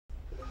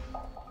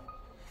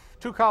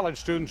Two college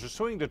students are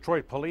suing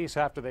Detroit police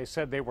after they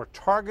said they were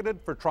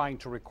targeted for trying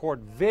to record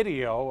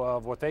video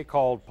of what they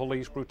called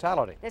police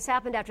brutality. This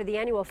happened after the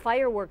annual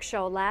fireworks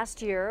show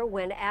last year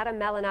when Adam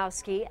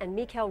Malinowski and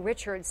Mikael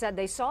Richards said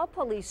they saw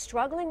police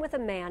struggling with a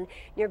man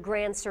near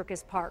Grand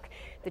Circus Park.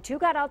 The two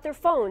got out their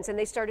phones and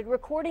they started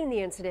recording the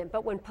incident,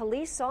 but when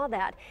police saw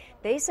that,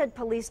 they said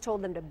police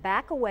told them to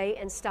back away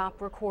and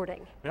stop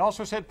recording. They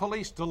also said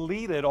police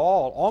deleted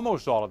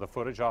almost all of the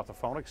footage off the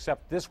phone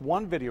except this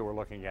one video we're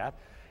looking at.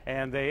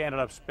 And they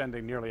ended up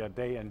spending nearly a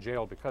day in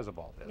jail because of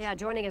all this. Yeah,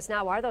 joining us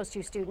now are those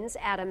two students,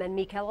 Adam and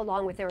Mikael,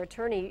 along with their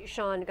attorney,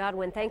 Sean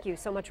Godwin. Thank you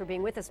so much for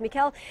being with us.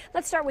 Mikael,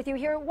 let's start with you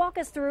here. Walk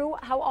us through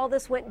how all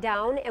this went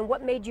down and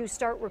what made you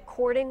start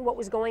recording what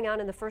was going on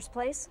in the first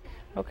place.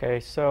 Okay,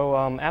 so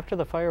after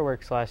the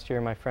fireworks last year,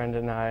 my friend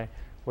and I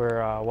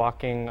were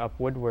walking up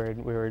Woodward.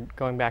 We were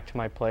going back to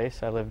my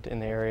place. I lived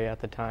in the area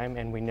at the time,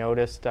 and we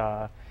noticed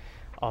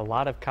a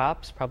lot of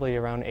cops, probably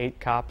around 8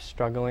 cops,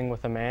 struggling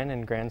with a man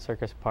in Grand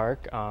Circus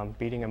Park,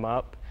 beating him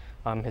up.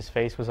 His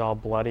face was all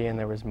bloody and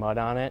there was mud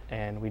on it,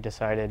 and we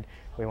decided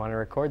we want to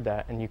record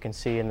that. And you can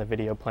see in the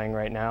video playing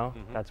right now,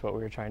 that's what we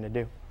were trying to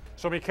do.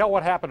 So, Mikael,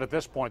 what happened at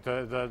this point?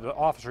 The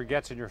officer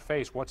gets in your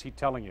face. What's he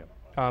telling you?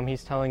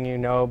 He's telling you,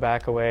 no,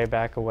 back away,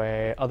 back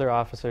away. Other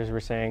officers were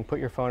saying, put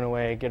your phone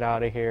away, get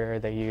out of here.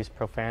 They used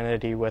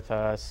profanity with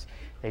us.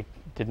 They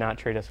did not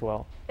treat us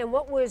well. And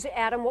what was,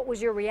 Adam, what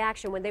was your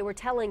reaction when they were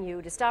telling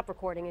you to stop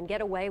recording and get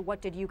away? What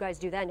did you guys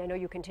do then? I know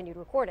you continued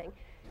recording.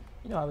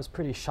 You know, I was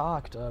pretty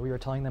shocked. We were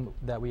telling them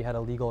that we had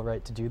a legal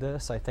right to do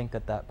this. I think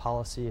that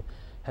policy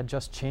had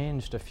just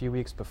changed a few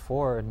weeks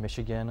before in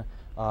Michigan.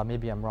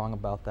 Maybe I'm wrong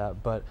about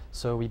that, but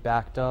so we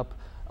backed up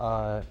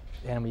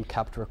and we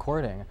kept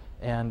recording.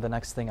 And the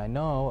next thing I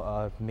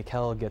know,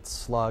 Mikael gets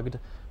slugged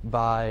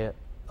by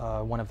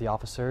one of the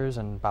officers,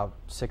 and about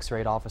 6 or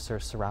 8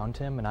 officers surround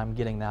him, and I'm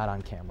getting that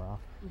on camera.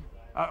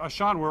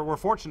 Sean, we're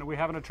fortunate we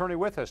have an attorney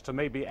with us to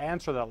maybe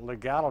answer the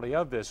legality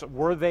of this.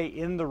 Were they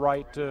in the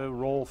right to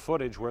roll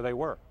footage where they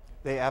were?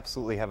 They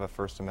absolutely have a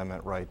First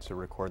Amendment right to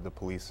record the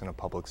police in a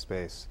public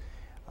space.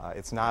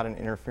 It's not an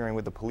interfering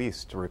with the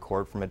police to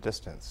record from a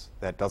distance.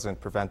 That doesn't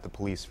prevent the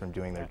police from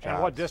doing their jobs.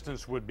 And what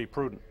distance would be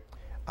prudent?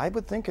 I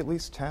would think at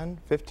least 10,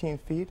 15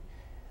 feet.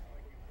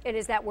 And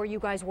is that where you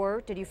guys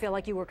were? Did you feel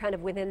like you were kind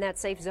of within that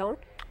safe zone?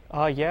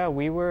 Yeah,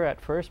 we were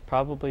at first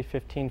probably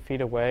 15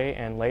 feet away,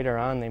 and later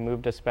on they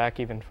moved us back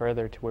even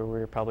further to where we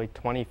were probably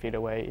 20 feet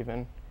away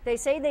even. They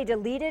say they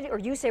deleted, or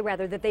you say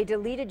rather, that they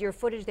deleted your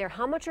footage there.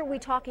 How much are we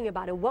talking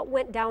about, and what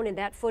went down in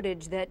that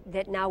footage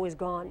that now is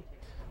gone?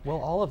 Well,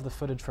 all of the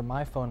footage from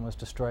my phone was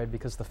destroyed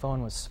because the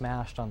phone was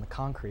smashed on the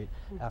concrete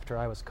after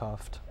I was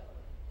cuffed.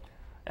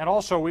 And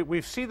also,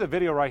 we see the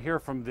video right here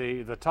from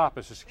the top.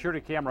 It's a security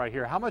camera right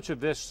here. How much of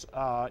this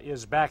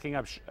is backing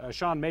up?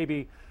 Sean,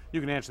 maybe you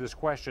can answer this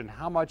question.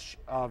 How much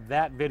of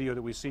that video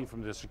that we see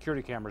from the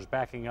security camera is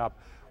backing up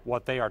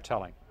what they are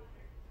telling?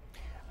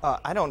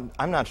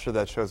 I'm not sure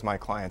that shows my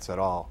clients at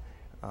all.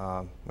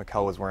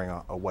 Mikael was wearing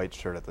a white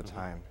shirt at the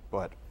time,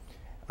 but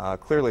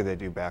clearly they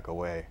do back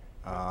away.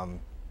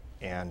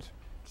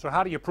 So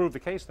how do you prove the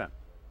case then?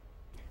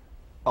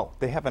 Oh,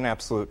 they have an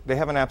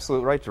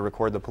absolute right to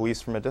record the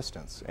police from a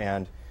distance.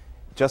 And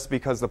just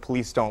because the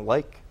police don't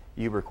like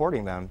you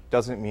recording them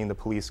doesn't mean the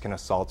police can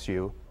assault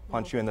you,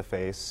 punch you in the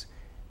face,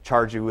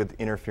 charge you with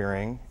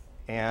interfering,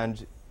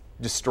 and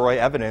destroy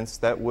evidence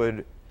that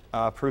would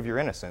prove your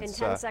innocence.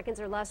 In 10 seconds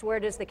or less, where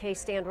does the case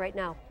stand right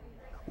now?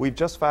 We've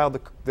just filed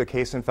the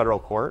case in federal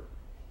court,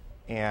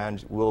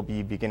 and we'll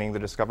be beginning the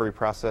discovery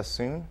process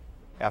soon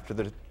after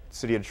the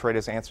City of Detroit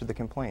has answered the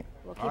complaint.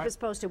 Well, keep us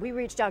posted. We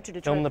reached out to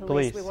Detroit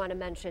police, we want to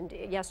mention,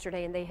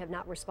 yesterday, and they have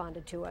not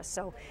responded to us.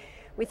 So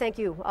we thank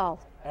you all.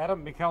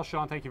 Adam, Mikael,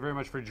 Sean, thank you very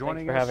much for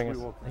joining us. Thanks for having us.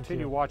 We will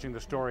continue watching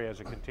the story as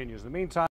it continues. In the meantime,